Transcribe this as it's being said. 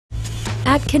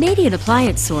At Canadian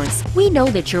Appliance Source, we know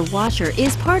that your washer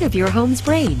is part of your home's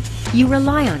brain. You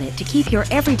rely on it to keep your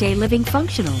everyday living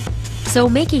functional. So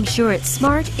making sure it's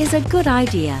smart is a good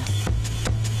idea.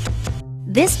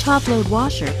 This top-load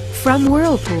washer from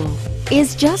Whirlpool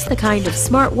is just the kind of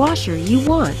smart washer you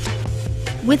want.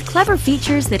 With clever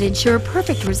features that ensure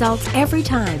perfect results every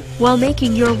time while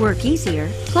making your work easier,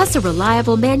 plus a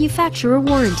reliable manufacturer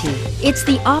warranty, it's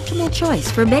the optimal choice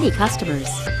for many customers.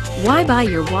 Why buy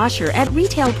your washer at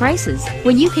retail prices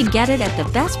when you can get it at the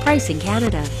best price in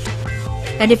Canada?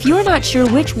 And if you're not sure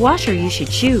which washer you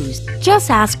should choose, just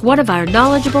ask one of our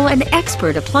knowledgeable and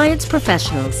expert appliance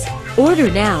professionals. Order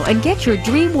now and get your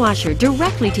dream washer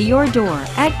directly to your door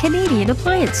at Canadian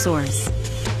Appliance Source.